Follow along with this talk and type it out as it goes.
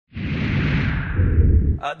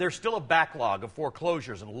there's still a backlog of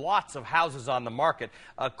foreclosures and lots of houses on the market.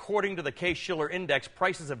 According to the Case-Shiller Index,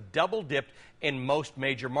 prices have double-dipped in most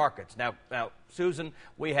major markets. Now, Susan,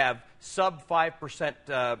 we have sub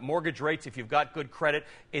 5% mortgage rates if you've got good credit.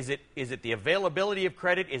 Is it the availability of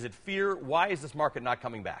credit? Is it fear? Why is this market not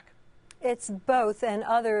coming back? It's both and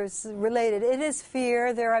others related. It is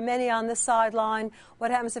fear. There are many on the sideline.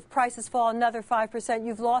 What happens if prices fall another 5%?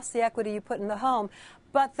 You've lost the equity you put in the home.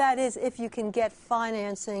 But that is if you can get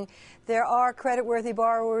financing. There are creditworthy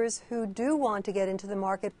borrowers who do want to get into the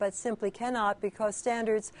market but simply cannot because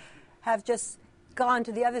standards have just gone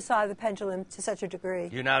to the other side of the pendulum to such a degree.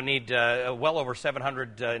 You now need well over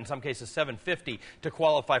 700, in some cases 750, to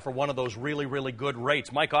qualify for one of those really, really good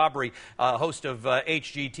rates. Mike Aubrey, host of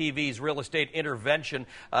HGTV's Real Estate Intervention,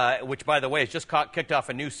 which, by the way, has just kicked off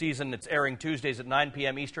a new season. It's airing Tuesdays at 9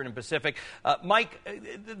 p.m. Eastern and Pacific. Mike,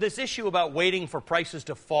 this issue about waiting for prices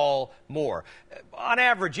to fall more, on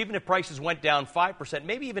average, even if prices went down 5%,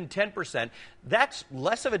 maybe even 10%, that's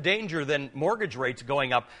less of a danger than mortgage rates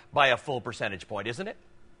going up by a full percentage point, isn't it?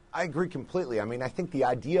 I agree completely. I mean, I think the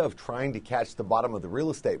idea of trying to catch the bottom of the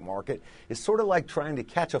real estate market is sort of like trying to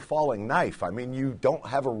catch a falling knife. I mean, you don't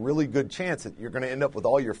have a really good chance that you're going to end up with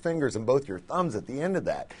all your fingers and both your thumbs at the end of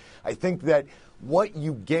that. I think that what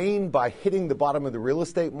you gain by hitting the bottom of the real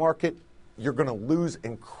estate market, you're going to lose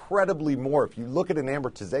incredibly more. If you look at an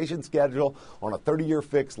amortization schedule on a 30-year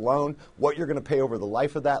fixed loan, what you're going to pay over the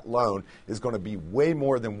life of that loan is going to be way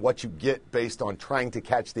more than what you get based on trying to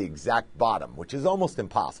catch the exact bottom, which is almost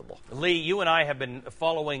impossible. Lee, you and I have been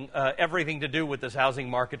following everything to do with this housing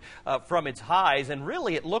market from its highs, and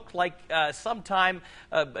really it looked like sometime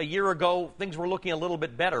a year ago things were looking a little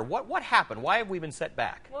bit better. What happened? Why have we been set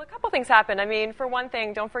back? Well, a couple things happened. I mean, for one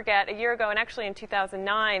thing, don't forget, a year ago, and actually in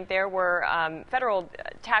 2009, there were federal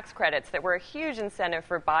tax credits that were a huge incentive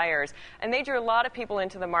for buyers, and they drew a lot of people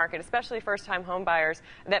into the market, especially first-time home buyers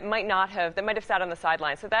that might have sat on the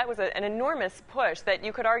sidelines. So that was an enormous push that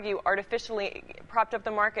you could argue artificially propped up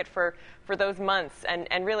the market for those months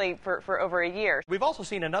and really for over a year. We've also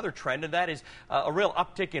seen another trend, and that is a real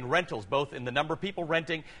uptick in rentals, both in the number of people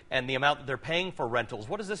renting and the amount that they're paying for rentals.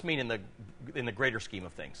 What does this mean in the greater scheme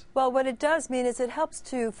of things? Well, what it does mean is it helps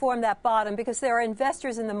to form that bottom because there are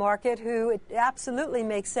investors in the market who it absolutely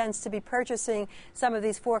makes sense to be purchasing some of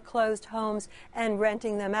these foreclosed homes and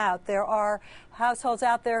renting them out. There are households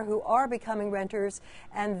out there who are becoming renters,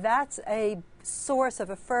 and that's a source of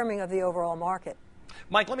affirming of the overall market.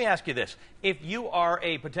 Mike, let me ask you this. If you are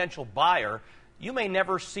a potential buyer, you may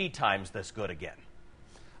never see times this good again.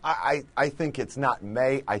 I think it's not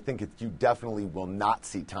may. I think you definitely will not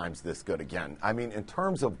see times this good again. I mean, in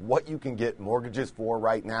terms of what you can get mortgages for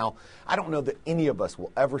right now, I don't know that any of us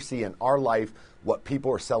will ever see in our life what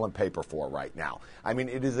people are selling paper for right now. I mean,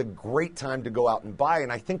 it is a great time to go out and buy,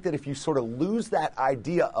 and I think that if you sort of lose that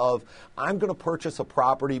idea of, I'm going to purchase a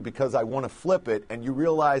property because I want to flip it, and you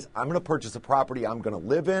realize, I'm going to purchase a property I'm going to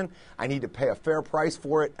live in, I need to pay a fair price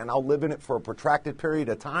for it, and I'll live in it for a protracted period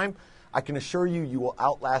of time, I can assure you, you will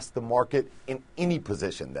outlast the market in any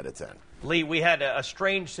position that it's in. Lee, we had a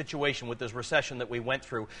strange situation with this recession that we went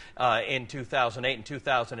through in 2008 and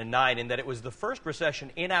 2009, in that it was the first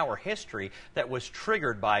recession in our history that was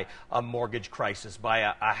triggered by a mortgage crisis, by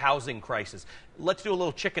a housing crisis. Let's do a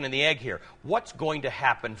little chicken and the egg here. What's going to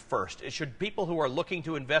happen first? Should people who are looking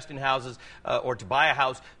to invest in houses or to buy a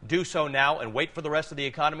house do so now and wait for the rest of the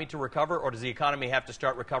economy to recover, or does the economy have to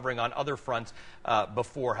start recovering on other fronts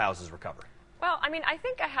before houses recover? Well, I mean, I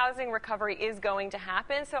think a housing recovery is going to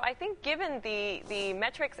happen. So I think given the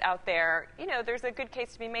metrics out there, you know, there's a good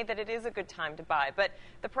case to be made that it is a good time to buy. But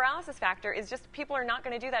the paralysis factor is just people are not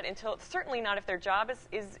going to do that until, certainly not if their job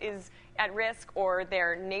is at risk or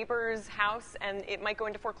their neighbor's house, and it might go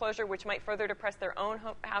into foreclosure, which might further depress their own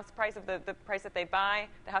house price of the price that they buy,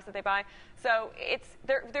 the house that they buy. So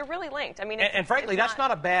they're really linked. I mean, and frankly, that's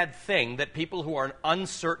not a bad thing that people who are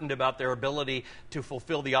uncertain about their ability to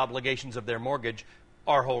fulfill the obligations of their mortgage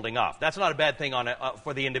are holding off. That's not a bad thing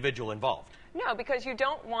for the individual involved. No, because you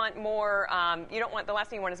don't want more, the last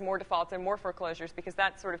thing you want is more defaults and more foreclosures, because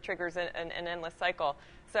that sort of triggers an endless cycle.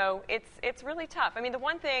 So it's really tough. I mean, the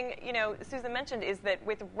one thing, you know, Susan mentioned is that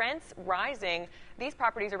with rents rising, these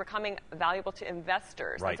properties are becoming valuable to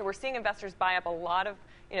investors. Right. And so we're seeing investors buy up a lot of,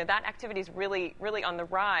 you know, that activity is really, really on the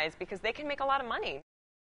rise because they can make a lot of money.